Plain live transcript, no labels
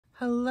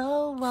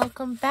Hello,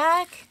 welcome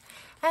back.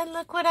 And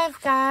look what I've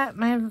got.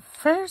 My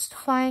first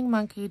Flying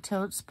Monkey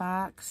Totes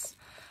box.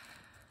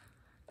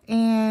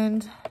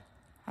 And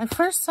I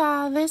first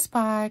saw this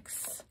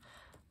box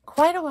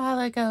quite a while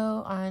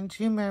ago on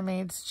Jew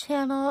Mermaid's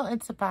channel.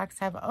 It's a box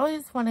I've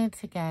always wanted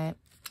to get.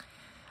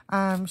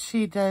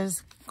 She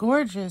does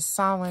gorgeous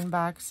Samhain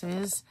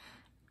boxes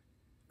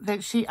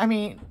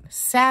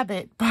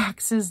Sabbath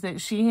boxes that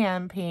she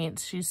hand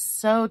paints. She's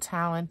so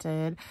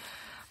talented.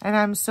 And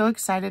I'm so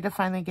excited to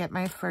finally get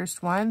my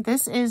first one.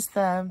 This is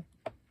the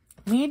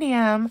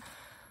medium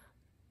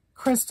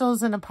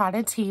crystals in a pot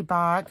of tea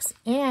box.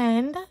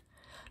 And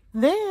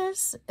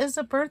this is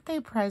a birthday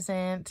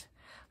present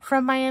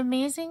from my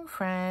amazing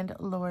friend,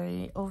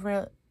 Lori, over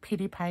at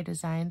Petey Pie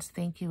Designs.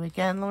 Thank you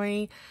again,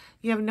 Lori.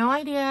 You have no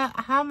idea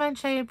how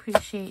much I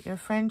appreciate your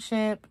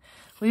friendship.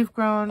 We've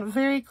grown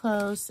very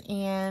close,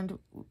 and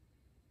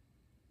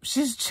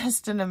she's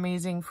just an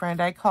amazing friend.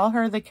 I call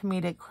her the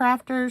comedic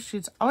crafter.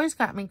 She's always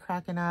got me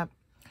cracking up.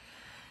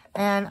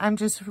 And I'm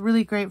just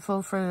really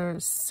grateful for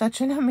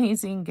such an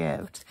amazing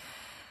gift.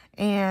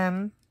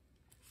 And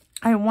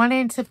I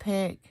wanted to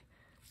pick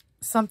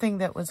something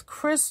that was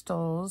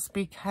crystals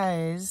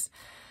because,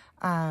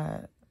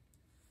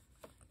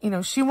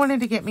 she wanted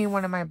to get me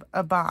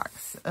a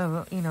box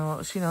of,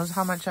 she knows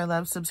how much I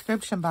love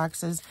subscription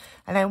boxes.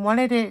 And I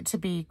wanted it to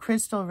be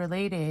crystal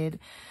related.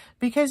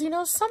 Because,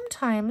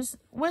 sometimes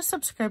with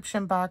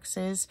subscription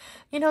boxes,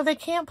 they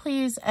can't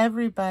please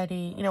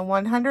everybody,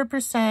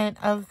 100%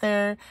 of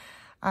their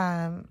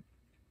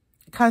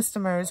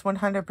customers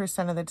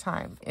 100% of the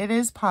time. It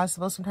is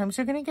possible. Sometimes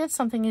you're going to get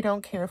something you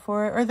don't care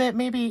for, or that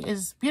maybe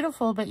is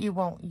beautiful, but you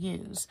won't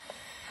use.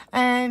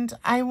 And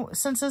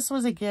since this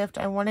was a gift,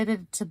 I wanted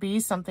it to be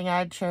something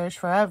I'd cherish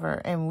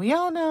forever. And we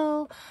all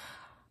know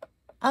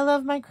I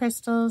love my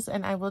crystals,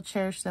 and I will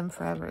cherish them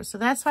forever. So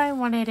that's why I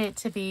wanted it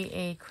to be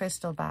a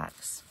crystal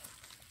box.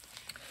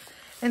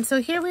 And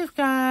so here we've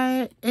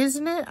got,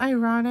 isn't it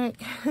ironic?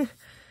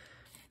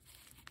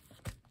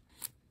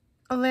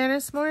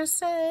 Alanis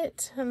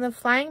Morissette and the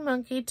Flying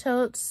Monkey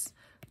Totes.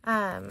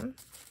 Y'all,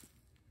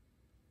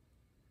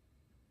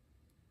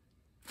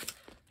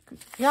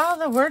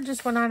 the word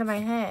just went out of my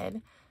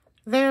head.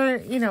 Their,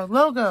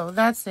 logo,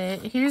 that's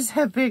it. Here's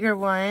a bigger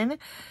one.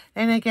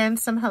 And again,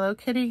 some Hello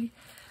Kitty.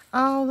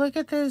 Oh, look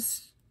at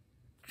this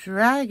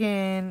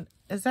dragon.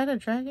 Is that a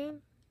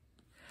dragon?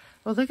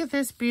 Well, look at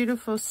this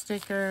beautiful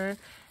sticker.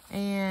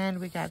 And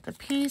we got the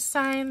peace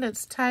sign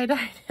that's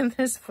tie-dyed in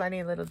this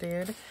funny little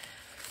dude.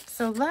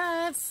 So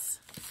let's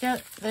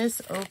get this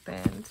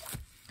opened.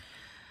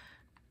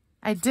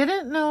 I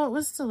didn't know it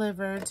was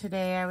delivered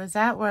today. I was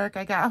at work.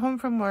 I got home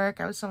from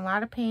work. I was in a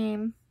lot of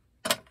pain.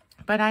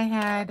 But I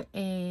had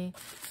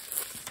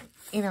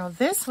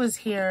this was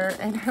here.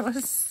 And I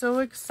was so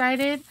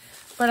excited.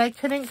 But I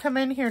couldn't come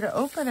in here to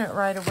open it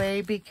right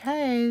away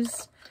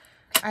because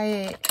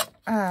I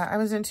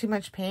was in too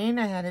much pain.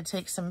 I had to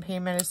take some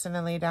pain medicine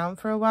and lay down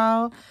for a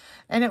while.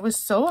 And it was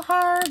so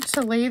hard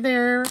to lay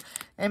there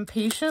and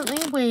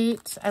patiently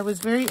wait. I was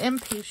very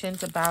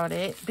impatient about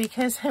it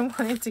because I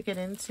wanted to get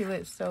into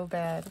it so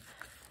bad.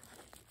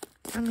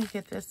 Let me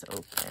get this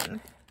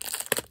open.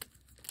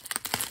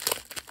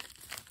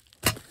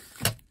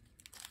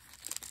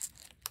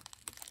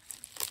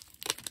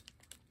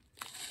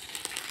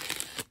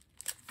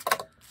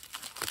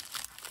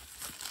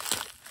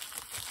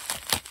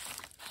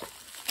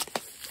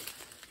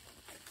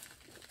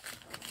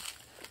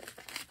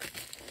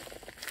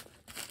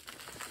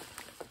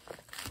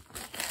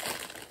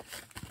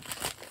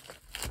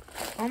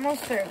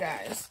 Almost there,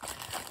 guys.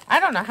 I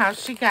don't know how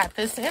she got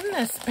this in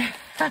this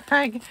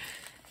bag.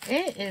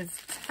 It is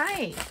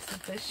tight,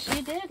 but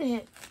she did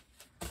it.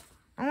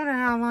 I wonder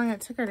how long it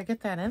took her to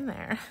get that in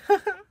there.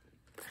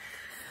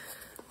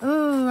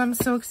 Ooh, I'm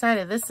so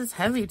excited. This is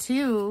heavy,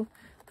 too,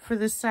 for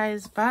the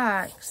size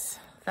box.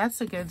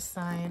 That's a good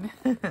sign.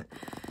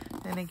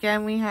 And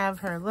again, we have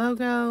her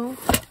logo.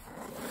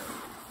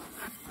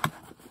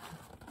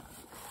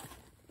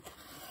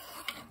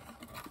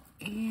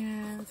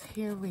 And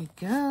here we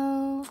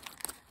go.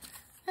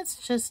 That's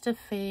just a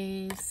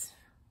face.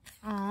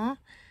 Aw.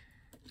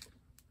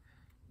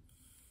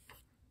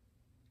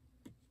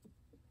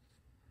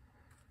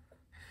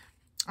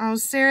 Oh,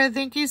 Sarah,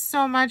 thank you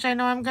so much. I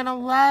know I'm going to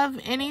love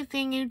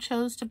anything you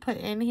chose to put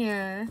in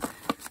here.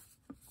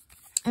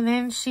 And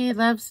then she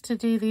loves to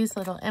do these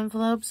little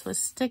envelopes with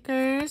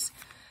stickers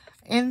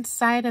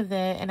inside of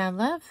it. And I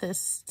love this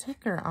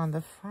sticker on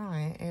the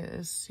front. It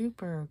is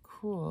super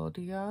cool.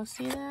 Do y'all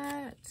see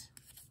that?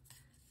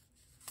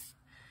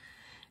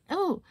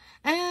 Oh,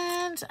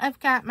 and I've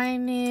got my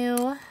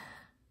new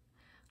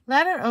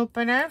letter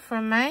opener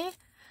from my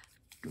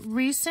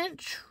recent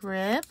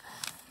trip.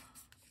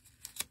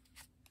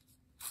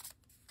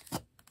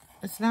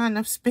 It's not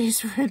enough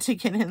space for it to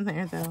get in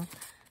there, though.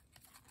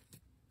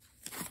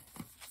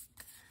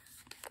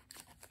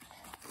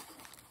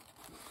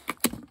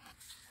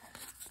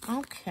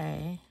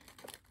 Okay.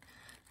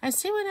 I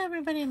see what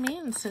everybody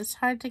means. It's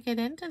hard to get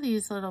into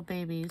these little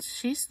babies.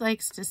 She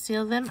likes to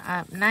seal them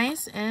up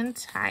nice and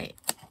tight.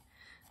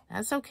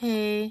 That's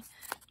okay.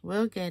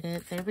 We'll get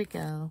it. There we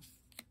go.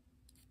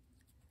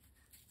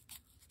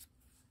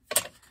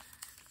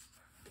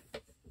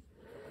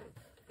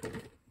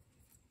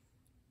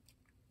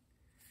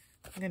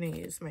 I'm going to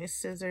use my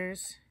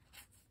scissors.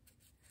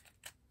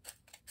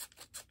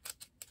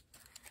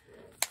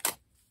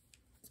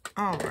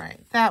 All right,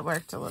 that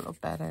worked a little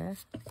better.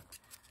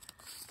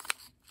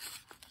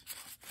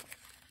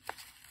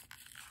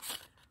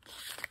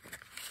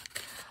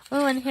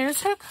 Oh, and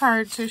here's her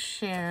card to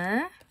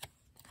share.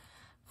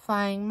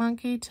 Flying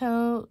Monkey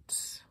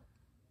Totes.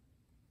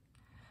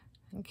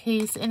 In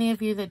case any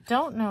of you that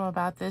don't know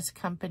about this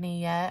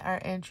company yet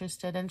are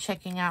interested in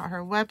checking out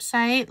her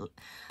website,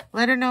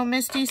 let her know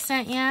Misty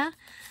sent you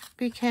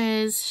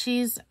because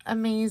she's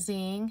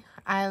amazing.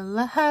 I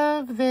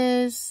love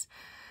this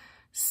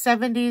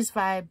 70s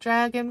vibe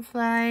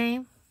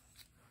dragonfly.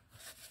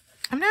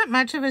 I'm not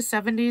much of a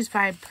 70s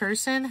vibe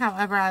person.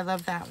 However, I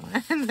love that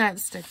one, that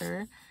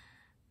sticker.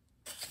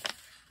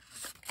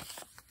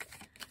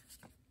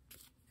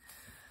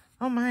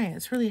 Oh my,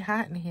 it's really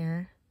hot in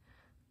here.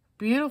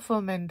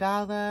 Beautiful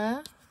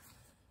mandala.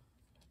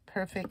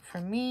 Perfect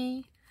for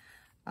me.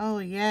 Oh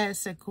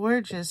yes, a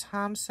gorgeous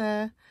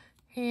Hamsa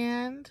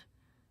hand.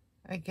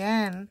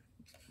 Again,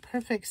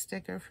 perfect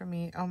sticker for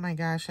me. Oh my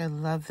gosh, I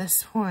love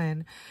this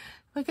one.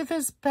 Look at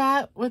this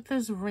bat with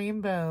this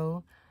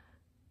rainbow.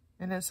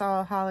 And it's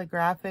all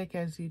holographic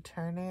as you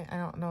turn it. I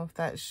don't know if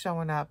that's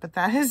showing up, but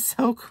that is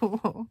so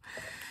cool.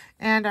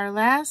 And our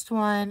last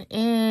one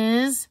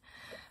is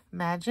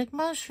magic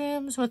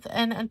mushrooms with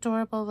an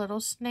adorable little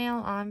snail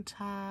on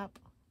top.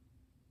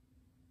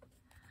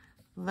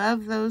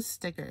 Love those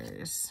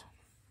stickers.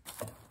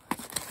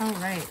 All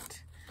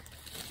right.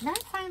 Can I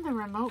find the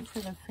remote for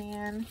the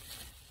fan?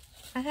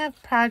 I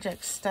have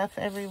project stuff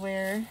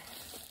everywhere.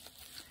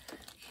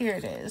 Here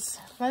it is.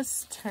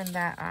 Let's turn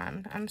that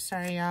on. I'm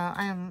sorry, y'all.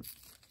 I am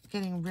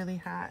getting really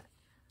hot.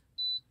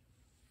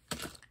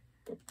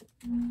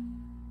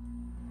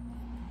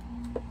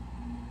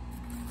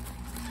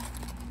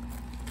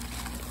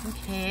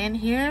 Okay, and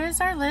here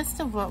is our list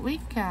of what we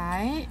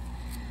got.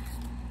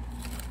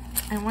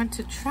 I want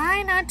to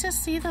try not to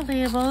see the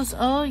labels.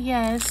 Oh,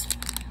 yes.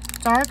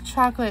 Dark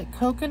chocolate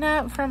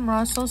coconut from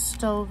Russell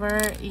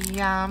Stover.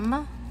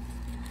 Yum.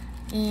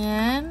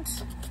 And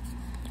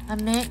a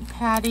mint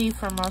patty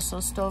from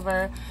Russell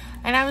Stover.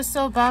 And I was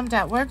so bummed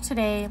at work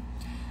today.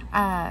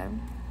 I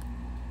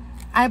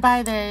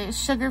buy the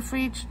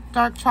sugar-free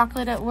dark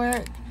chocolate at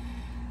work.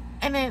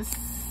 And it's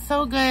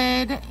so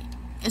good,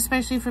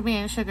 especially for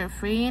being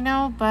sugar-free, you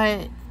know.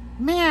 But,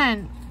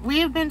 man, we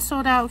have been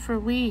sold out for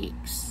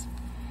weeks.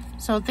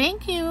 So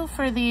thank you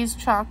for these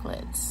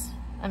chocolates.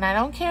 And I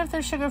don't care if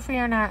they're sugar-free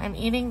or not. I'm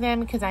eating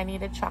them because I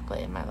need a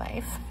chocolate in my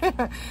life.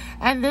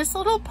 And this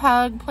little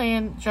pug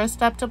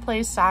dressed up to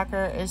play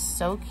soccer is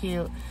so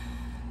cute.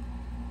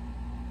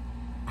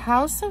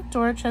 House of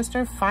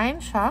Dorchester Fine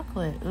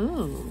Chocolate.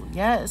 Ooh,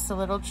 yes, a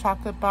little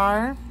chocolate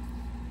bar.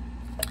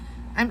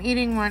 I'm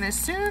eating one as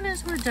soon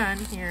as we're done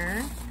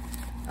here.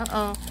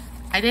 Uh-oh.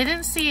 I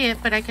didn't see it,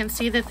 but I can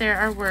see that there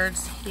are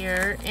words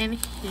here and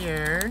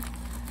here.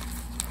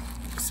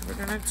 So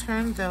we're going to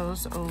turn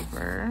those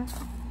over.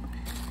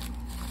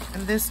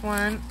 And this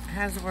one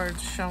has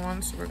words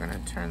shown, so we're going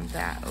to turn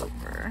that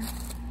over.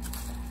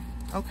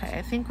 Okay,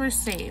 I think we're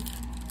safe.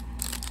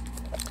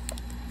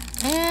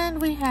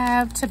 And we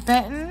have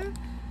Tibetan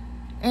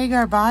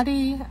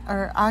agarbadi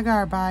or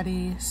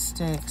agarbadi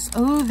sticks.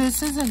 Oh,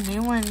 this is a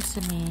new one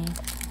to me.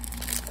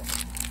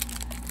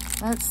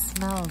 Let's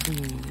smell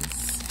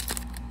these.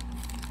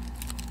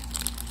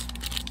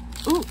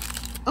 Ooh,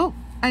 oh,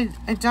 I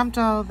dumped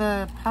all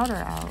the powder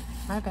out.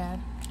 My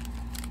bad.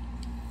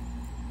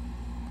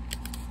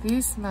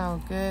 These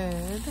smell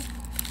good.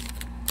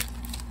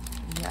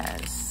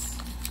 Yes.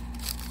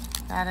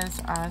 That is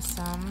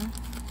awesome.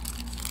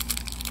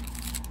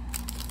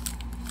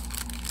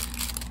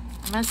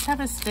 I must have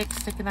a stick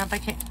sticking up. I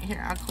can't.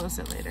 Here, I'll close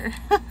it later.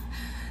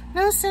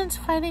 No sense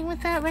fighting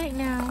with that right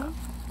now.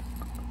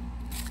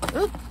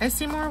 Oop, I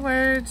see more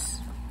words.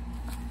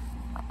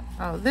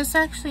 Oh, this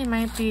actually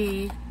might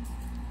be...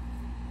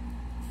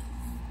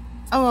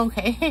 Oh,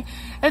 okay.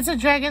 It's a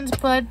Dragon's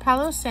Blood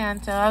Palo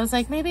Santo. I was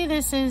like, maybe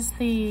this is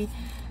the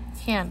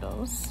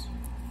candles.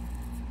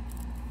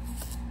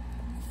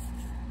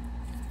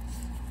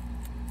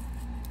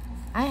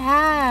 I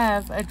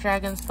have a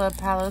Dragon's Blood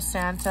Palo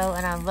Santo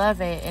and I love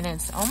it, and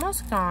it's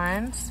almost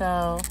gone,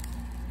 so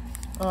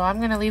I'm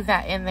going to leave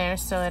that in there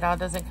so it all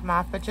doesn't come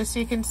off, but just so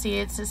you can see,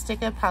 it's a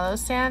stick of Palo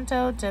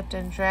Santo dipped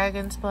in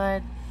Dragon's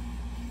Blood.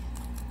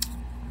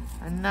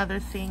 Another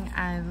thing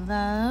I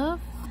love.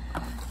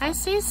 I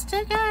see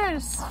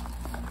stickers.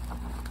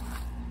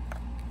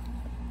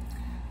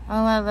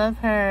 Oh, I love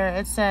her.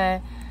 It's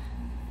a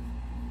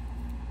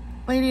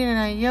lady in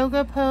a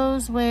yoga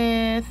pose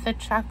with the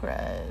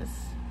chakras.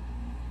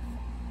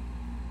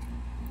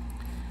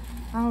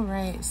 All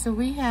right, so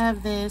we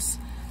have this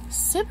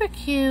super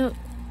cute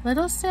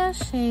little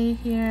sachet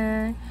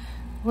here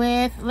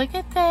with, look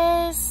at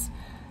this,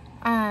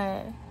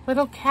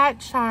 little cat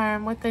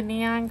charm with the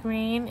neon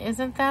green.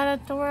 Isn't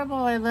that adorable?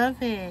 I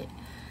love it.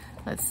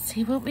 Let's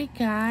see what we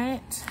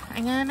got.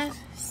 I'm gonna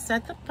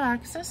set the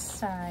box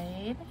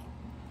aside.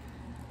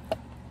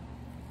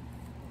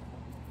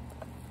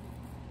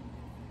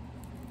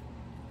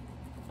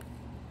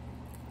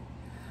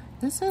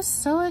 This is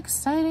so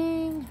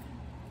exciting.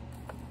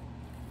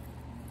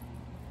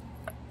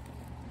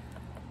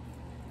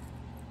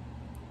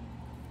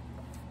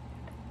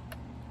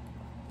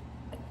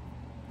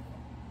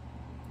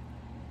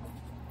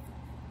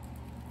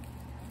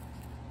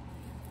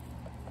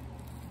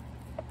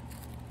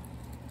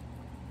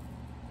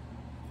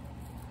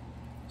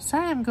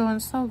 Sorry I'm going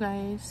slow,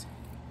 guys.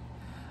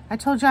 I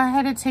told you I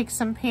had to take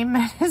some pain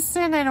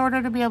medicine in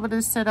order to be able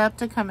to sit up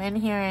to come in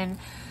here and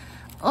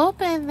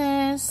open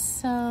this.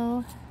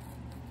 So,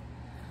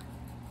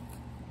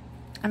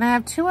 and I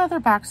have 2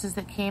 other boxes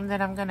that came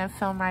that I'm going to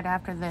film right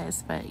after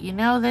this, but you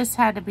know this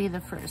had to be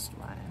the first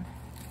one.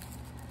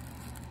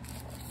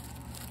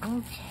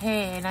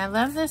 Okay, and I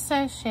love the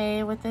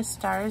sachet with the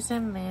stars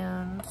and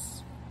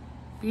moons.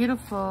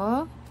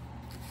 Beautiful.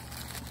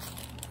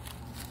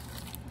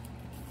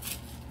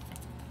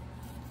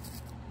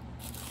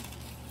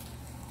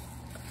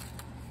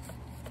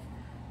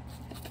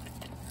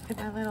 Get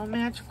my little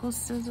magical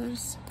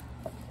scissors.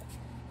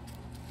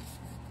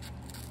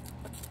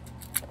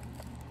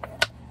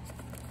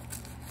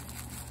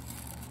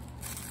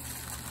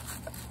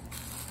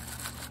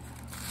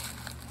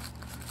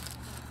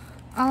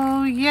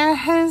 Oh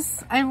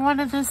yes, I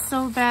wanted this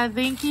so bad.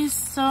 Thank you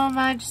so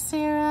much,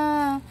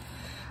 Sarah.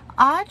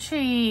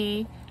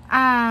 Audrey,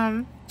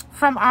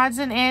 from Odds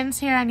and Ends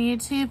here on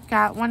YouTube,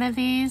 got one of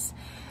these.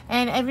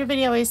 And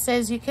everybody always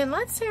says you can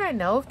let Sarah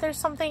know if there's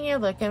something you're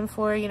looking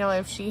for. You know,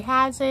 if she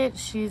has it,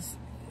 she's,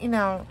 you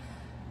know,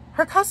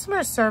 her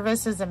customer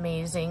service is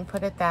amazing,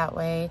 put it that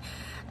way.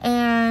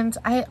 And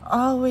I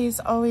always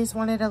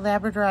wanted a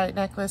Labradorite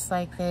necklace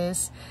like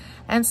this.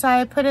 And so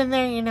I put in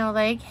there, you know,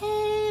 like,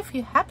 hey, if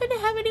you happen to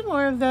have any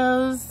more of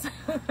those.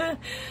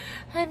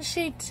 And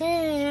she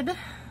did.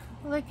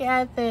 Look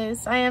at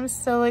this. I am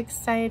so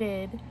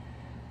excited.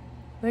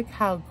 Look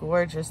how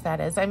gorgeous that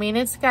is. I mean,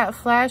 it's got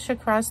flash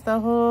across the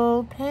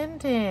whole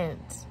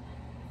pendant.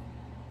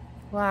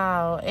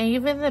 Wow. And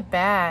even the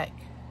back.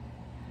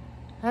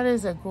 That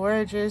is a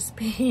gorgeous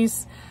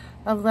piece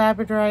of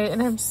Labradorite.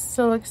 And I'm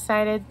so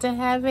excited to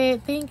have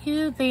it. Thank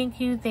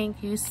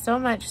you so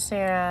much,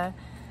 Sarah.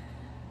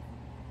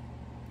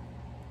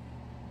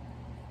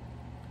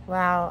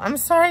 Wow. I'm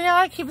sorry, y'all.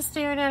 I keep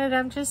staring at it.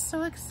 I'm just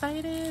so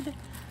excited.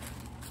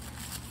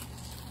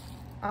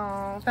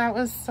 Oh, that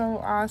was so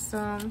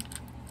awesome.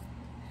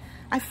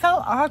 I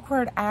felt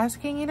awkward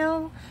asking, you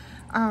know,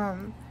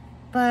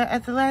 but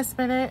at the last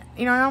minute,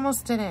 you know, I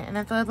almost didn't. And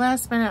at the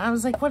last minute, I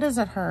was like, what does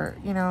it hurt,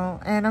 you know?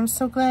 And I'm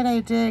so glad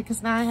I did,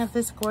 because now I have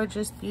this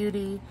gorgeous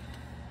beauty.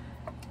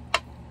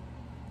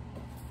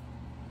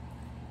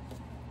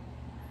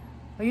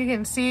 Well, you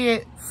can see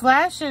it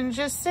flashing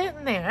just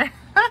sitting there.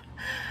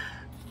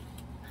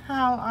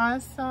 How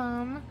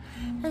awesome.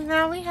 And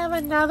now we have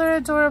another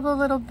adorable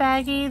little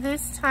baggie,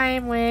 this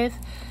time with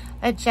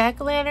a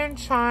jack-o'-lantern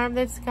charm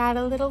that's got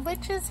a little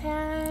witch's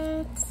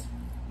hat.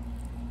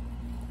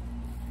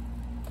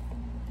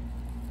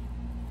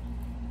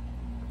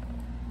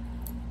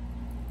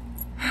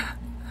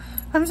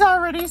 I'm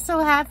already so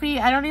happy.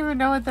 I don't even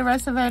know what the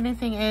rest of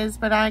anything is,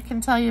 but I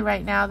can tell you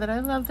right now that I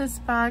love this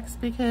box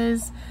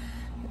because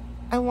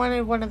I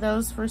wanted one of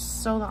those for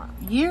so long.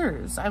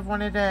 Years. I've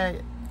wanted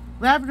a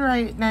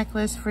Labradorite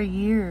necklace for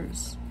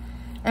years.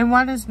 And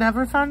one has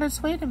never found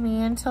its way to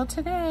me until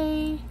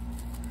today.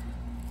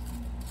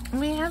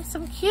 We have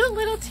some cute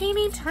little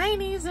teeny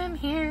tinies in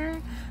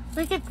here.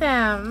 Look at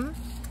them.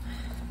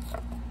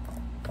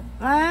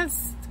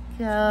 Let's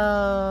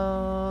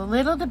go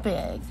little to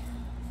big.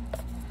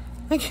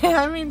 Okay,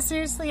 I mean,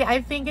 seriously,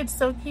 I think it's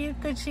so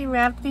cute that she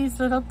wrapped these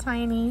little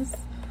tinies.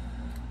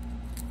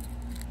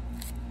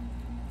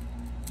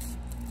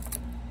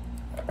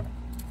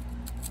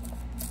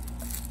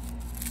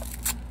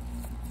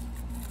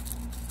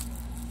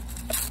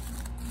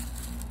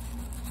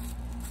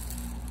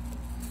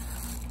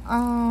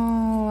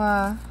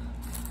 Oh,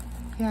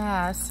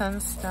 yeah,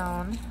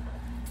 sunstone.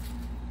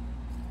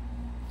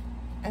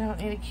 I don't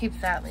need to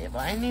keep that label.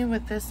 I knew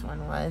what this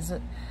one was.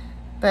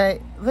 But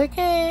look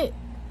at,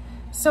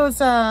 so it's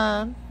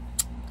a,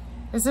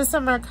 is this a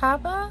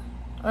Merkaba?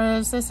 Or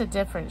is this a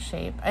different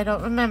shape? I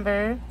don't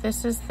remember.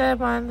 This is the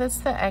one that's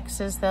the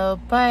X's though,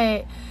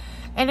 but,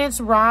 and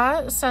it's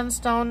raw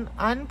sunstone,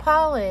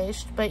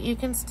 unpolished, but you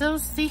can still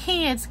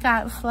see it's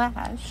got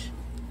flash.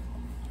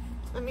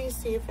 Let me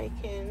see if I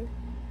can.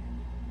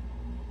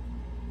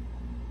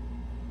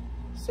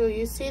 So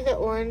you see the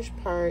orange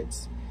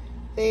parts.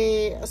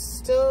 They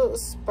still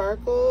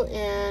sparkle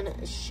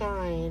and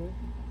shine.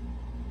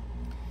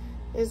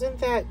 Isn't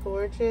that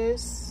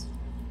gorgeous?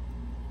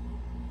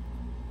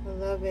 I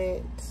love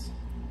it.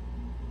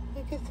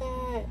 Look at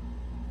that.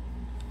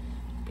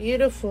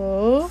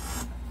 Beautiful.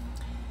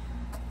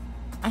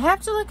 I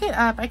have to look it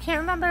up. I can't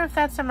remember if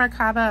that's a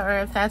Merkaba or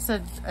if that's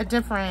a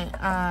different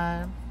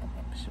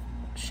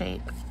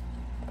shape.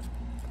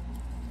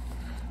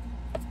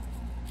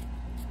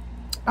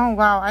 Oh,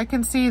 wow. I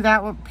can see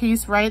that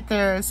piece right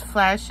there is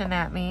flashing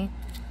at me.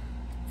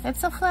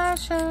 It's a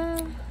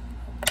flasher.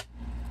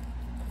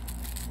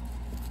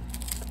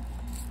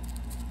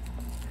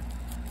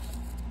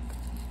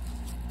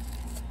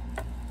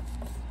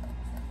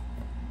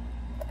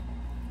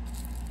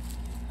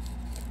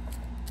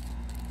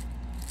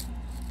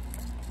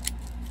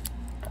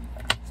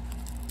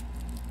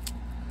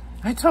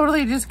 I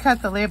totally just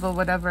cut the label,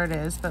 whatever it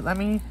is, but let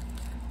me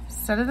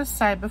set it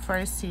aside before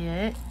I see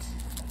it.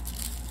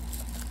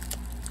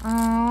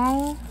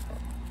 Oh,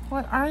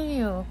 what are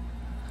you?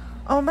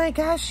 Oh my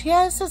gosh,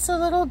 yes, it's a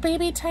little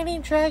baby tiny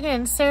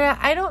dragon. Sarah,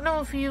 I don't know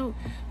if you,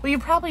 well, you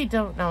probably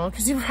don't know,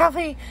 because you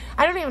probably,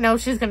 I don't even know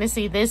if she's going to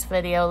see this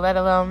video, let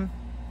alone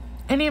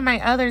any of my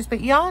others,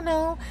 but y'all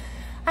know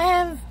I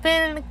have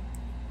been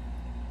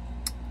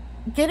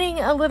getting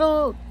a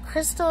little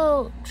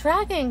crystal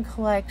dragon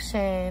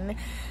collection.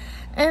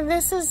 And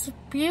this is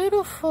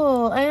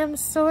beautiful. I am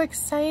so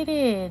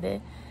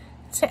excited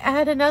to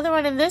add another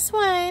one. And this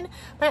one,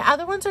 my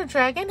other ones are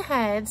dragon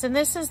heads. And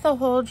this is the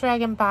whole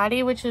dragon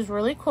body, which is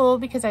really cool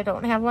because I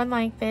don't have one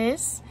like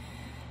this.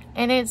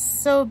 And it's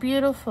so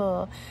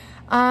beautiful.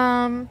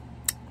 I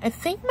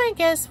think my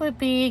guess would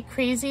be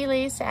Crazy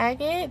Lace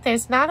Agate.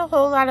 There's not a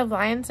whole lot of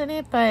lines in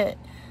it, but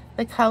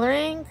the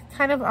coloring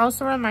kind of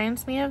also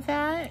reminds me of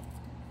that.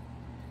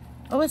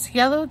 Oh, it's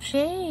Yellow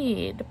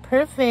Jade.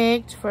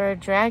 Perfect for a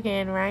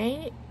dragon,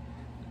 right?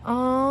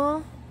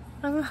 Oh,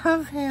 I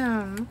love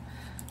him.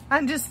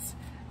 I'm just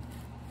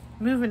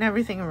moving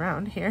everything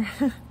around here.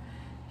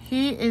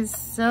 He is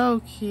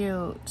so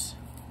cute.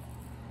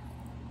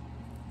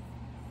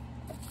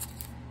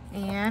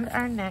 And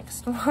our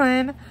next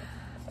one.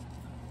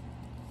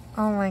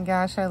 Oh my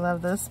gosh, I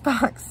love this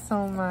box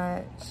so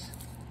much.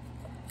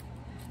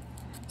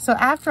 So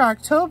after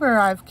October,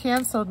 I've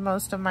canceled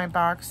most of my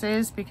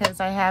boxes because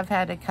I have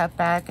had to cut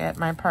back at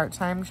my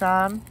part-time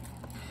job.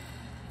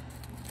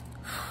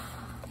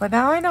 But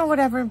now I know what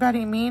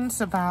everybody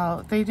means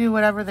about they do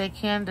whatever they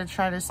can to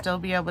try to still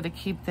be able to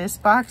keep this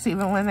box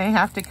even when they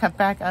have to cut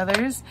back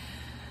others.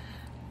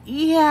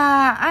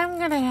 Yeah, I'm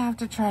going to have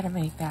to try to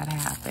make that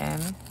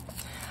happen.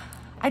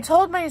 I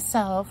told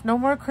myself no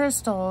more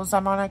crystals.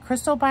 I'm on a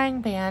crystal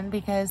buying ban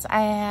because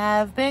I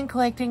have been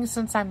collecting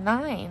since I'm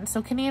 9.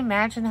 So can you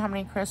imagine how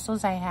many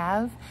crystals I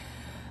have?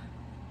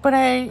 But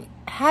I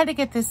had to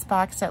get this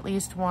box at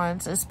least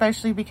once,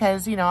 especially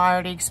because, you know, I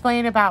already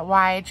explained about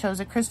why I chose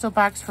a crystal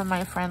box from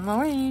my friend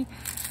Lori.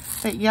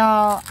 But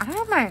y'all,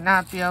 I might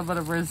not be able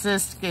to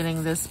resist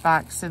getting this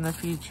box in the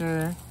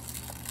future.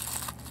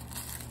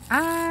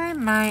 I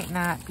might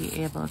not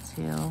be able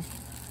to.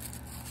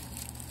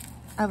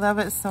 I love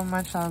it so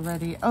much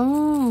already.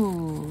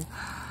 Oh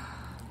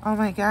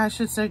my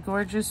gosh, it's a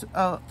gorgeous,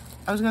 oh,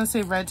 I was going to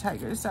say red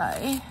tiger's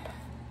eye.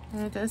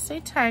 And it does say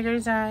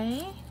tiger's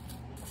eye.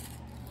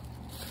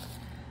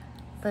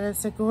 But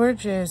it's a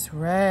gorgeous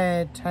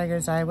red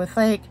tiger's eye with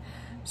like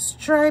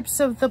stripes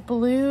of the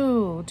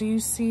blue. Do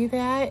you see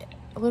that?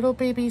 A little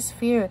baby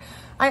sphere.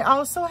 I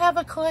also have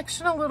a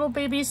collection of little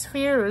baby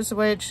spheres,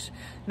 which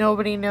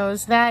nobody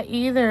knows that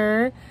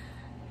either.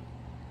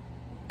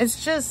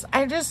 It's just,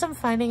 I just am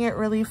finding it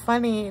really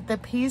funny, the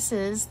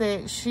pieces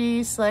that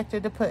she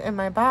selected to put in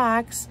my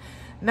box,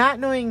 not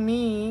knowing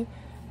me.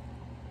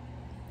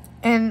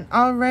 And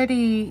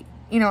already,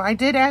 you know, I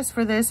did ask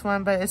for this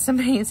one, but it's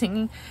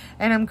amazing.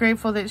 And I'm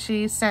grateful that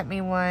she sent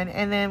me one.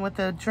 And then with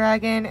the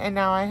dragon, and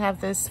now I have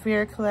this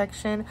sphere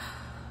collection.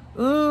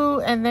 Ooh,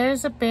 and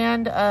there's a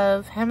band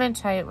of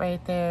hematite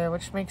right there,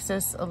 which makes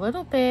this a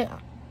little bit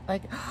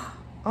like...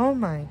 Oh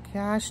my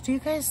gosh, do you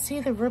guys see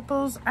the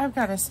ripples? I've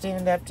got to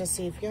stand up to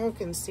see if y'all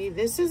can see.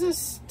 This is a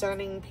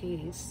stunning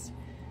piece.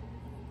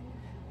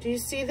 Do you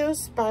see those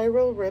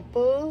spiral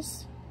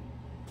ripples?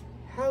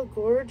 How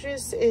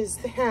gorgeous is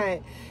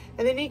that?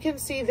 And then you can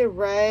see the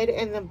red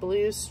and the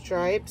blue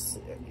stripes,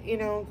 you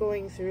know,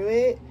 going through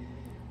it.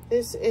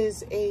 This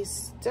is a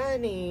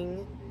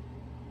stunning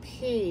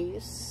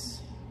piece.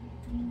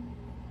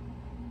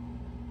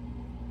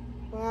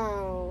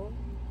 Wow.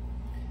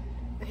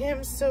 I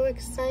am so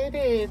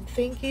excited.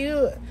 Thank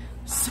you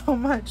so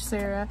much,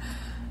 Sarah.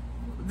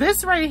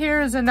 This right here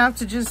is enough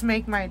to just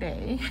make my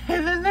day.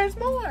 And then there's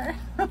more.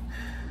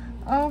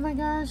 Oh my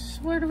gosh,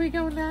 where do we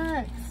go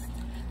next?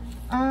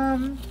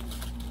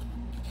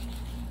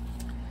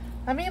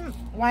 Let me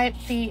wipe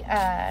the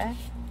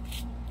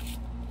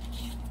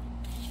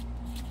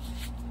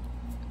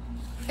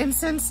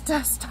incense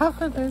dust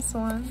off of this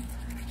one.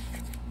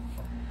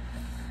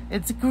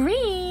 It's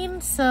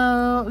green,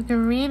 so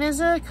green is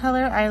a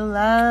color I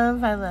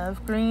love. I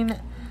love green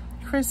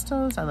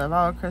crystals. I love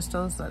all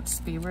crystals, let's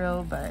be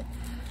real, but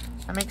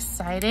I'm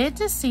excited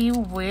to see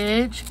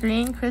which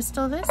green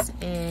crystal this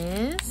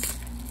is.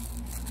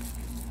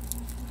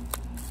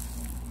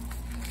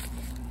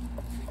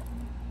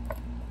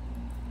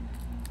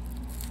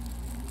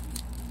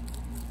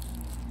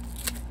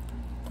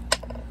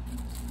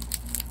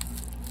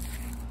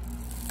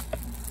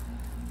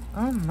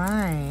 Oh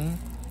my.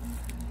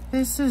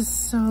 This is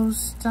so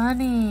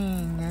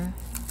stunning.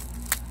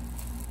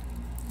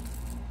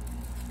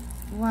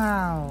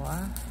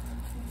 Wow.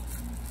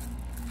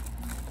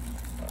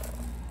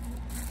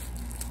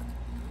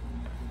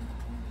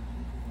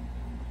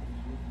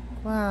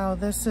 Wow,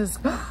 this is...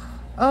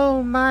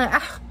 Oh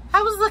my.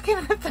 I was looking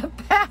at the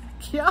back,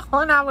 y'all,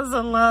 and I was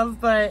in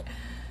love, but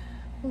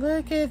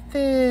look at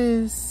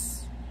this.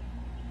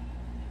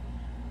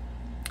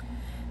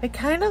 It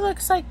kind of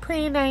looks like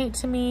Pre-Night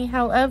to me.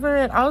 However,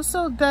 it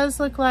also does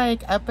look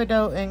like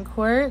Epidote and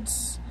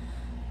Quartz.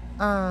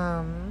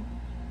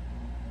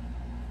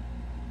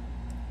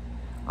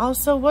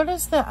 Also, what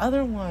is the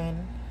other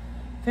one?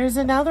 There's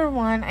another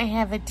one. I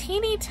have a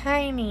teeny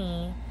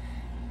tiny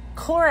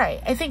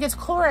Chlorite. I think it's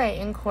Chlorite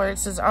and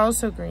Quartz is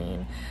also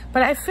green.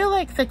 But I feel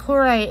like the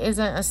Chlorite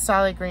isn't a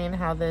solid green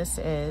how this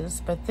is.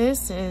 But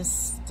this is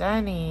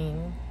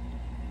stunning.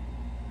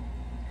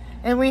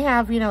 And we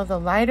have, you know, the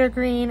lighter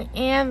green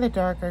and the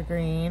darker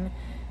green.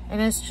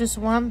 And it's just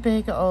one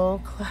big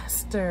old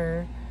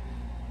cluster.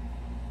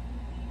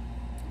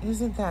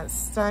 Isn't that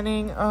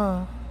stunning?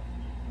 Oh,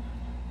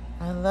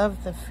 I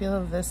love the feel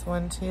of this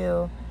one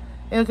too.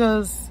 It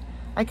goes,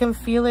 I can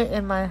feel it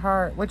in my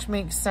heart, which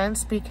makes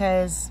sense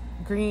because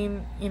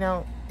green, you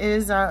know,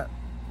 is a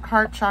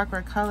heart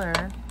chakra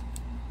color.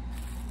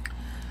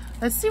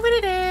 Let's see what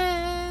it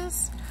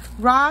is.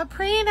 Raw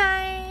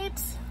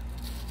Pre-Night.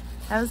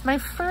 That was my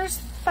first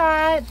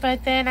thought,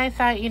 but then I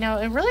thought, you know,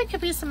 it really could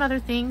be some other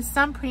things.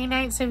 Some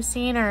Pre-Nights I've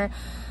seen are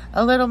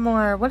a little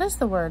more, what is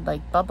the word,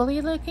 like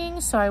bubbly looking,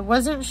 so I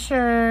wasn't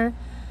sure.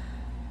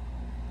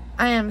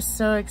 I am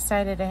so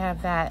excited to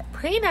have that.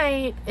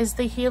 Pre-Night is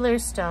the healer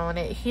stone.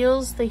 It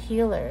heals the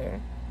healer.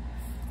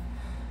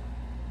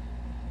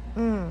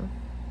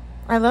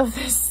 I love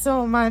this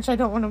so much. I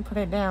don't want to put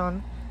it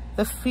down.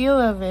 The feel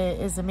of it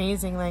is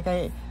amazing. Like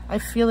I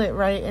feel it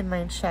right in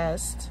my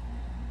chest.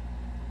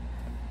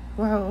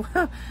 Whoa.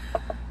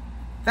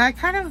 That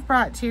kind of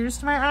brought tears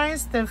to my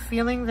eyes. The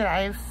feeling that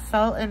I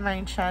felt in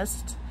my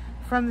chest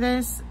from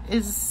this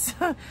is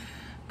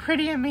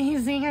pretty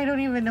amazing. I don't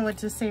even know what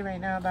to say right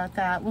now about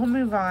that. We'll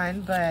move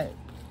on, but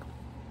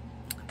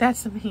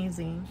that's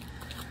amazing.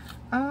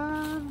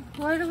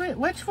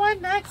 Which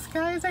one next,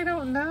 guys? I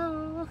don't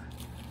know.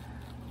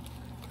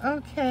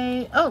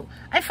 Okay. Oh,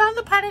 I found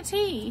the pot of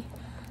tea.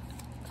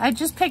 I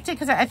just picked it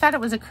because I thought it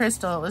was a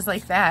crystal. It was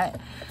like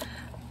that.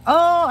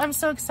 Oh, I'm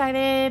so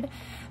excited.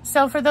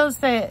 So for those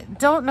that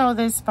don't know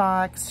this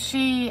box,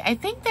 I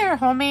think they're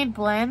homemade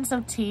blends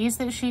of teas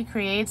that she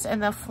creates,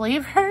 and the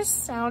flavors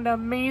sound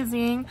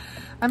amazing.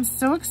 I'm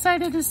so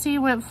excited to see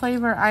what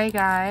flavor I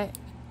got.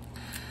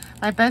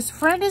 My best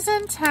friend is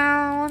in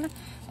town,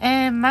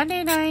 and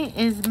Monday night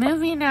is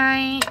movie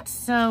night,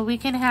 so we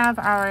can have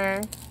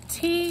our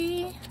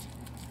tea.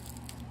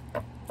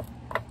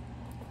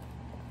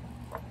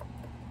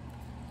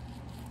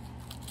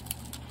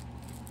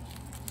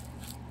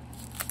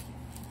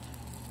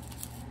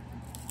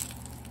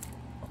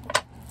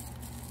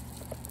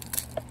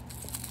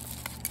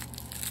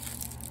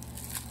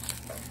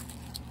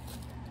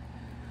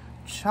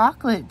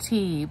 Chocolate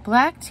tea,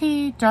 black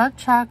tea, dark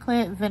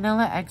chocolate,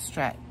 vanilla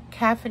extract,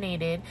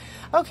 caffeinated.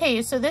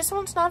 Okay, so this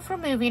one's not for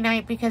movie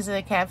night because of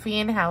the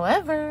caffeine.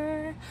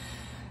 However,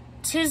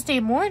 Tuesday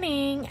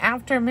morning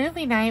after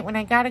movie night when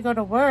I gotta go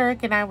to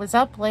work and I was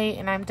up late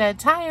and I'm dead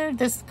tired,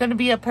 this is gonna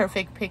be a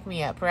perfect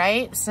pick-me-up,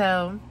 right?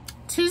 So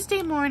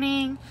Tuesday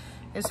morning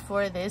is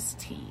for this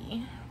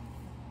tea.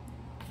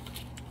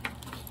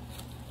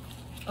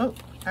 Oh,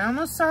 I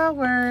almost saw a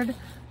word.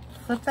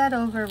 Flip that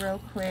over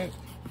real quick.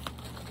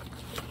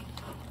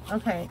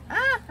 Okay.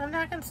 I'm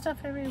knocking stuff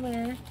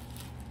everywhere.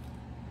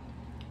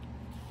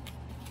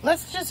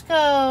 Let's just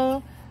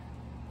go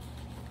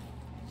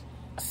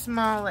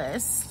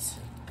smallest.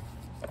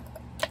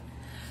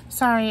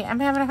 Sorry, I'm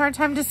having a hard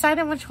time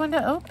deciding which one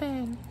to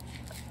open.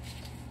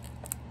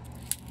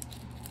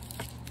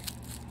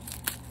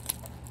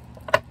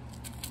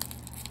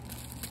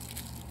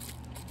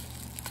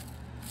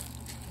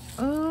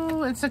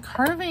 Oh, it's a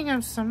carving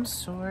of some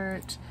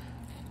sort.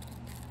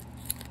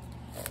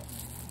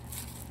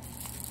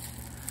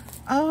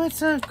 Oh,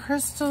 it's a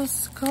crystal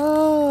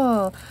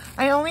skull.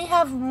 I only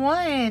have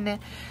one.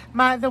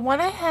 The one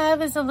I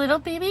have is a little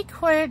baby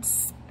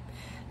quartz,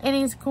 and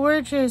he's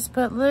gorgeous,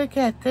 but look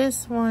at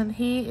this one.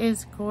 He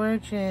is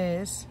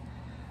gorgeous.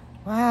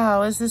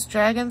 Wow, is this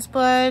dragon's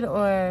blood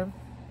or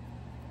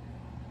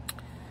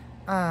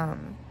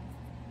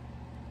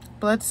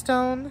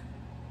bloodstone?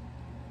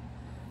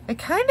 It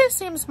kind of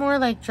seems more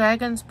like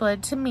dragon's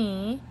blood to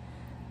me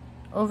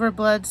over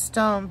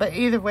bloodstone, but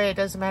either way, it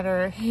doesn't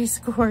matter. He's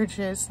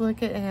gorgeous.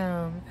 Look at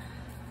him.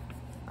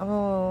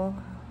 Oh.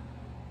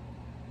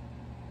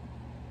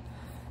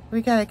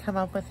 We gotta come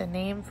up with a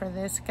name for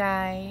this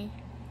guy.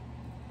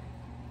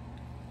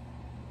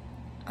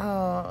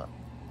 Oh,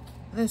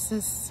 this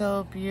is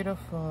so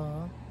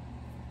beautiful.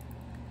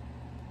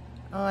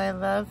 Oh, I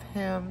love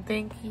him.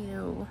 Thank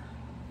you.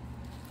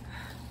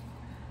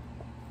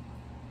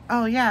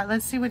 Oh, yeah,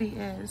 let's see what he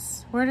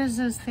is. Where is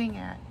this thing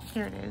at?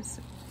 Here it is.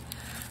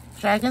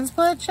 Dragon's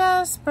Blood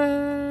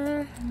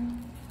Jasper.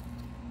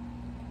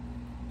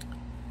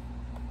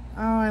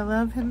 Oh, I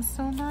love him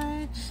so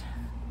much.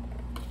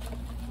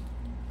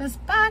 This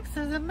box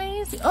is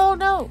amazing. Oh,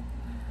 no.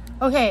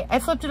 Okay, I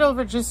flipped it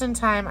over just in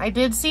time. I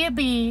did see a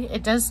B.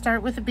 It does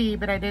start with a B,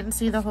 but I didn't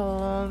see the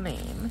whole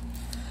name.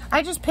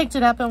 I just picked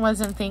it up and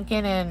wasn't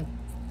thinking, and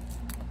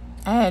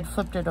I had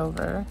flipped it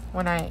over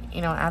when I,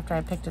 you know, after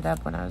I picked it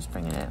up when I was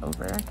bringing it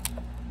over.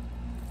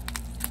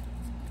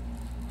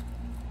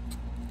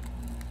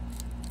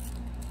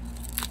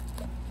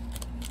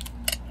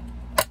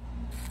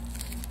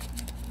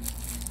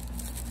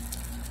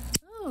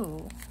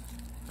 Ooh,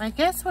 I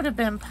guess would have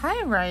been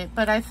pyrite,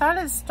 but I thought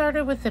it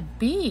started with a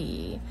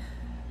B.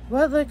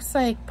 What looks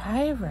like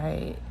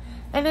pyrite?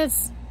 And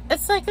it's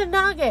like a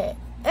nugget.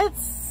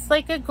 It's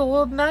like a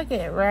gold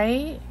nugget,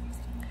 right?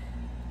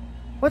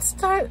 What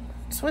starts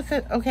with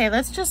a... Okay,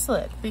 let's just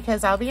look,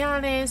 because I'll be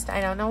honest, I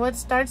don't know what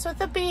starts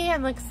with a B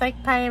and looks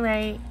like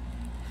pyrite.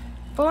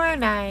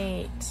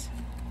 Bornite.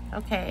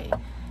 Okay,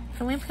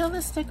 can we peel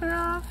the sticker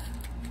off?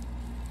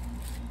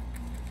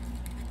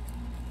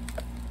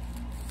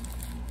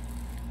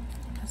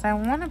 Because I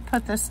want to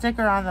put the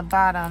sticker on the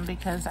bottom,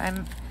 because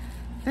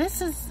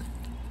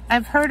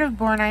I've heard of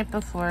Bornite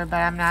before, but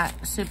I'm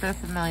not super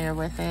familiar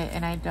with it,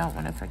 and I don't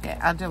want to forget.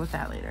 I'll deal with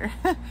that later.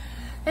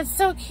 It's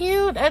so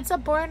cute. It's a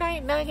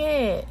Bornite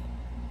nugget.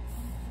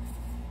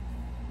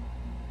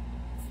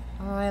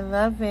 Oh, I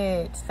love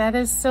it. That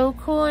is so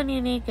cool and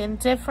unique and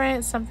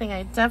different. Something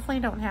I definitely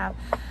don't have.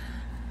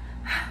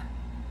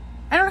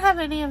 I don't have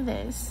any of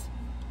this.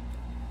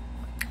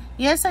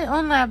 Yes, I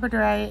own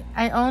Labradorite.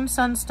 I own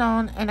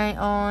Sunstone, and I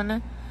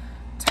own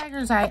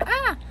Tiger's Eye.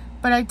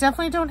 But I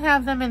definitely don't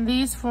have them in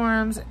these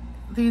forms,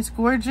 these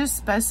gorgeous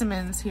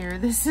specimens here.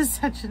 This is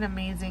such an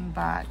amazing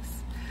box.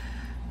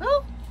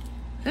 Oh,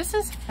 this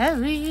is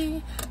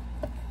heavy.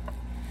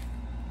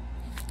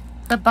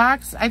 The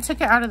box, I took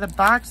it out of the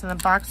box and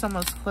the box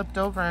almost flipped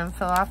over and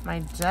fell off my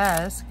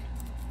desk.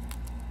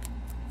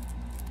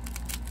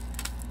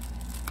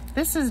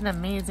 This is an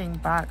amazing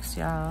box,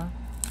 y'all.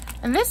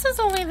 And this is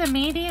only the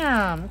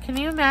medium. Can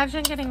you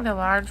imagine getting the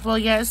large? Well,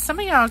 yes, some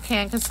of y'all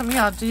can, because some of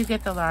y'all do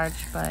get the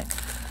large, but...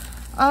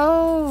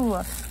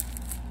 Oh,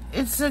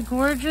 it's a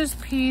gorgeous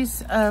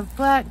piece of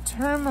black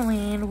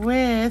tourmaline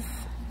with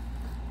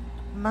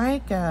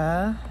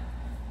mica.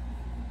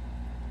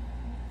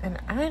 And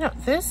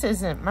this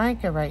isn't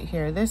mica right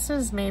here. This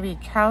is maybe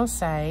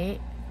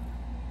calcite.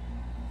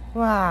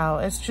 Wow,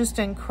 it's just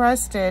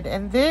encrusted.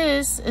 And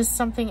this is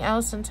something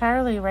else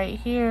entirely right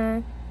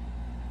here.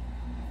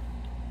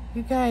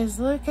 You guys,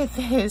 look at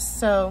this.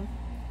 So,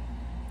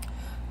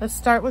 let's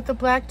start with the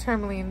black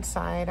tourmaline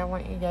side. I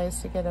want you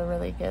guys to get a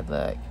really good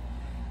look.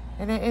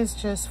 And it is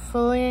just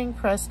fully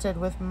encrusted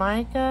with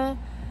mica.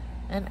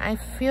 And I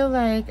feel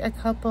like a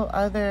couple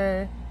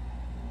other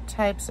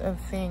types of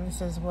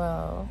things as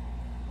well.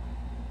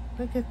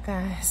 Look at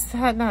that. Is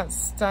that not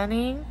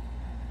stunning?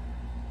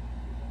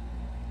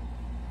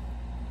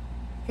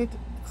 Get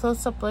a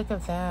close-up look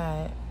of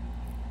that.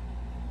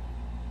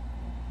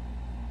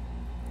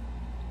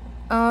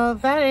 Oh,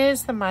 that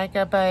is the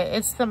mica, but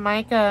it's the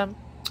mica...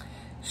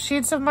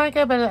 sheets of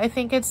mica, but I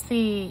think it's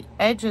the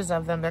edges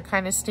of them. They're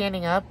kind of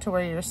standing up to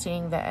where you're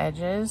seeing the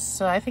edges.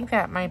 So I think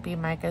that might be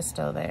mica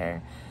still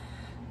there.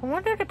 I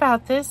wondered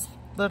about this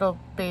little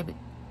baby,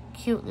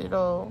 cute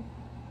little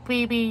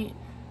baby.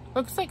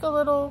 Looks like a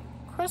little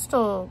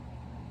crystal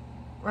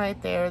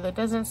right there that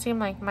doesn't seem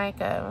like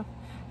mica.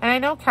 And I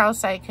know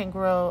calcite can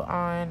grow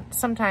on,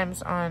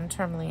 sometimes on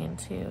tourmaline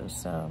too.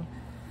 So,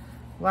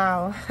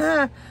 wow.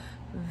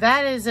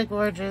 That is a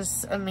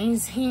gorgeous,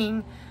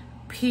 amazing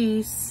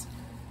piece.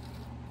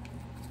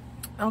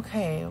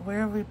 Okay,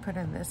 where are we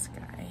putting this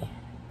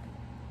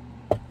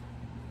guy?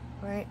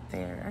 Right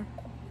there.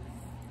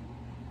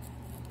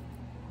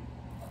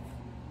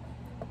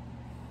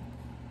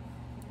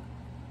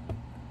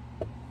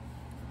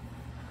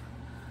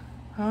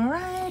 All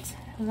right,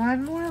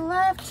 one more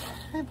left,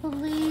 I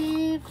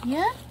believe.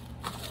 Yep.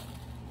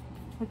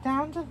 We're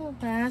down to the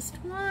last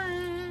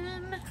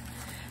one.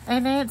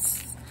 And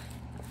it's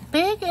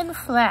big and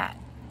flat.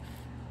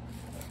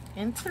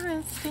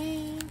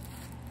 Interesting.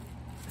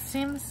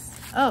 Seems...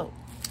 Oh,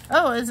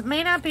 it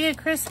may not be a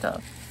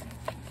crystal.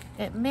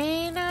 It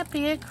may not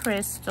be a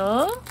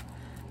crystal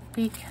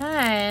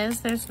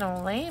because there's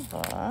no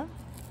label.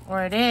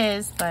 Or it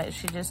is, but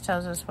she just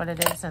tells us what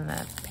it is in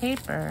the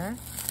paper.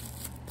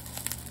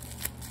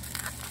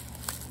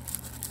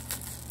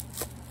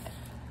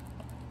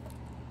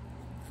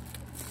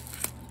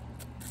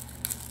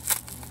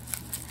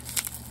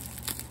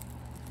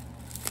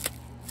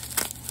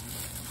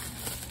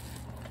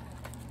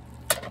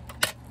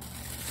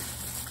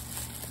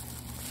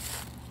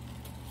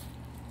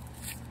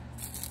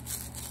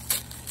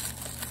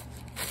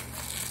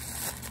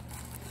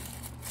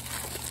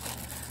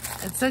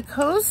 It's a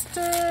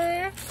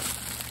coaster.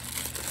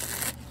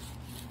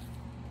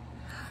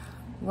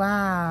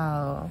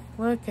 Wow,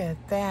 look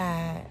at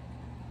that.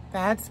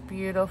 That's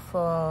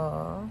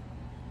beautiful.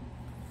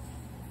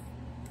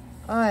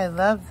 Oh, I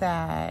love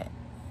that.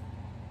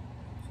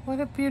 What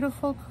a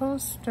beautiful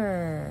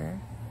coaster.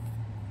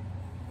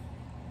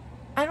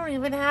 I don't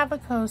even have a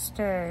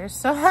coaster,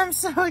 so I'm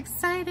so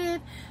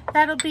excited.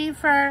 That'll be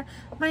for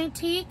my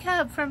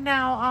teacup from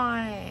now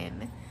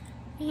on.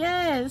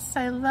 Yes,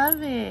 I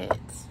love it.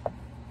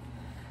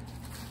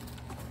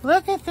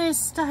 Look at this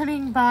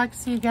stunning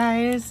box, you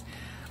guys.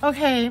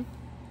 Okay.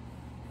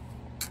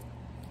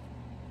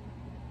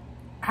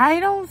 I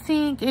don't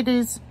think it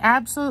is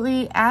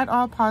absolutely at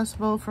all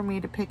possible for me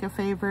to pick a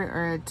favorite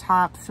or a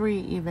top 3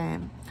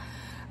 even.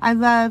 I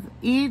love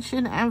each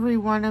and every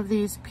one of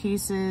these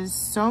pieces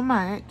so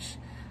much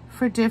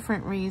for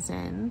different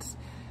reasons.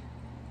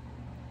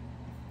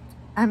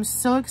 I'm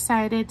so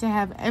excited to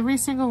have every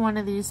single one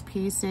of these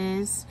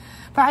pieces.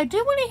 But I do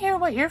want to hear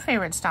what your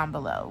favorites down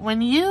below.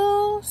 When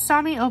you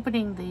saw me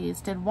opening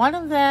these, did one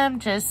of them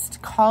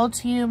just call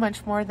to you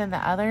much more than the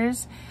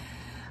others?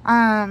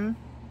 I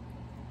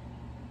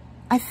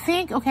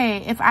think, okay,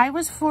 if I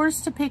was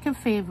forced to pick a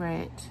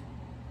favorite,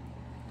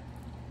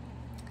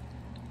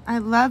 I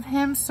love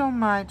him so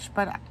much,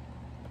 but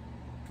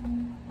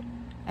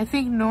I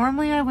think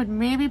normally I would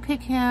maybe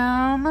pick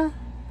him,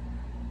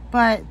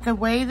 but the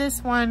way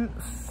this one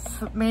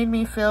made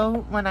me feel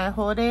when I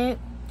hold it,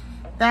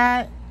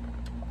 that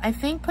I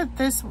think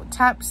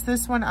tops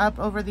this one up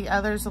over the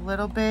others a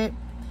little bit.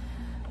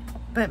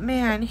 But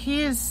man,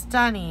 he is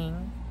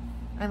stunning.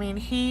 I mean,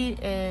 he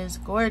is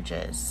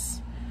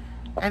gorgeous.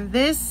 And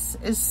this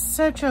is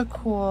such a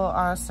cool,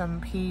 awesome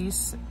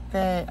piece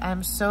that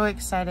I'm so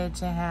excited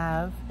to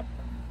have.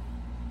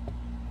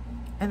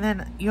 And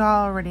then you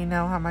all already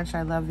know how much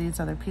I love these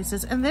other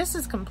pieces. And this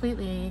is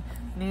completely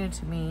new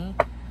to me.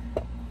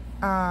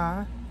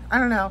 I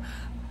don't know.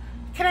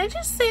 Can I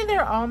just say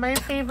they're all my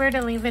favorite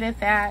and leave it at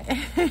that?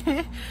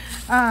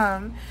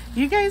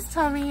 You guys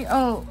tell me,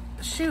 oh,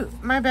 shoot,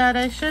 my bad.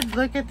 I should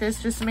look at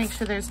this just to make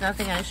sure there's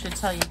nothing I should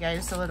tell you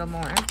guys a little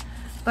more.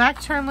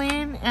 Black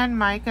Tourmaline and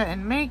Mica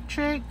and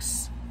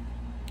Matrix.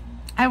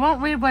 I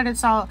won't read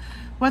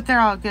what they're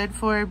all good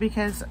for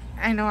because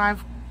I know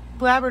I've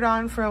blabbered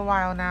on for a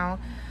while now.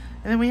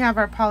 And then we have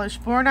our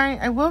polished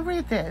bornite. I will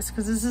read this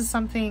because this is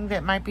something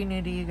that might be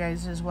new to you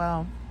guys as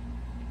well.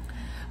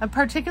 A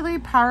particularly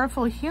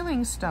powerful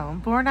healing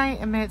stone,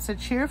 bornite emits a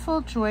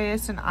cheerful,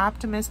 joyous, and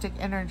optimistic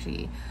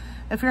energy.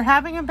 If you're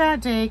having a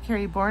bad day,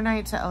 carry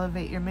bornite to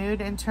elevate your mood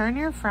and turn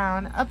your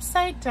frown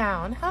upside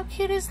down. How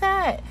cute is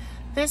that?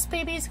 This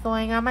baby's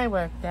going on my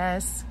work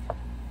desk.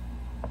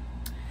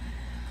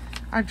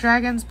 Our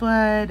Dragon's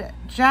Blood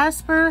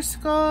Jasper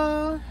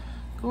Skull.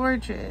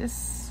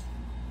 Gorgeous.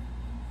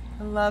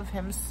 I love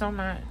him so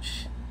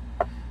much.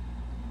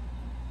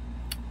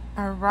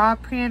 Our raw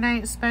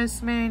preonite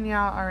specimen.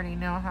 Y'all already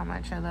know how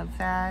much I love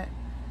that.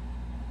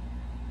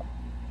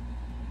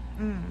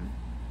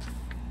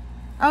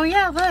 Oh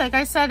yeah, look,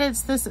 I said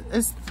it's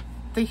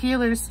the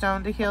healer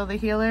stone to heal the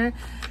healer.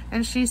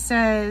 And she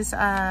says,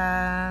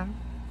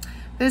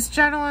 this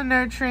gentle and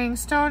nurturing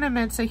stone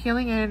emits a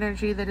healing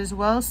energy that is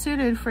well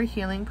suited for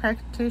healing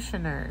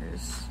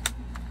practitioners.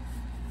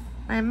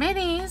 My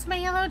minis, my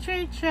yellow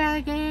jade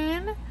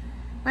dragon,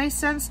 my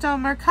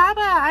sunstone Merkaba.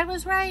 I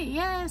was right.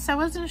 Yes, I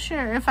wasn't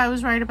sure if I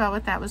was right about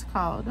what that was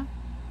called.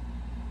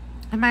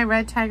 And my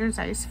red tiger's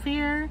eye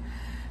sphere.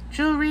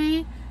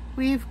 Jewelry,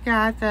 we've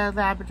got the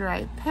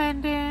labradorite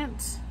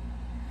pendant.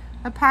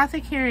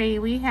 Apothecary,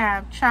 we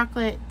have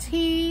chocolate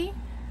tea.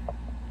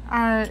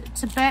 Our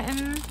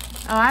Tibetan,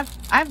 oh,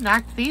 I've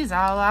knocked these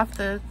all off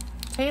the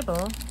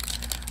table.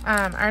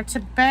 Our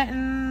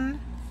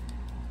Tibetan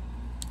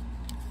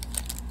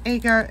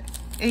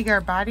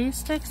agar body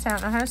sticks. I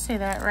don't know how to say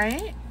that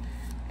right.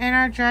 And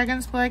our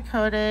Dragon's Blood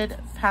coated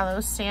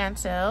Palo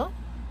Santo.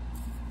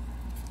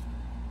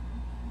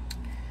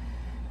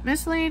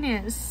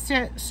 Miscellaneous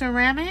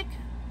ceramic,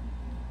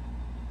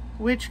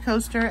 witch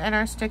coaster, and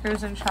our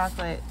stickers and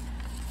chocolate.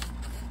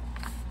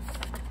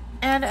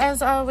 And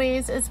as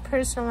always, it's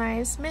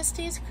personalized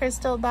Misty's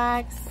crystal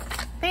box.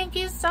 Thank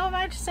you so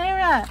much,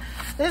 Sarah.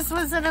 This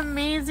was an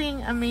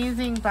amazing,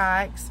 amazing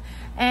box.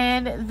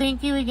 And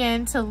thank you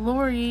again to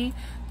Lori,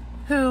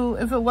 who,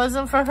 if it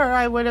wasn't for her,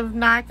 I would have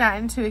not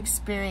gotten to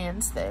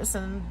experience this.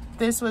 And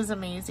this was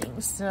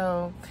amazing.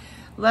 So,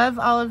 love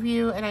all of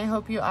you, and I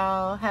hope you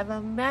all have a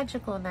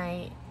magical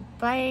night.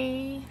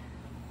 Bye.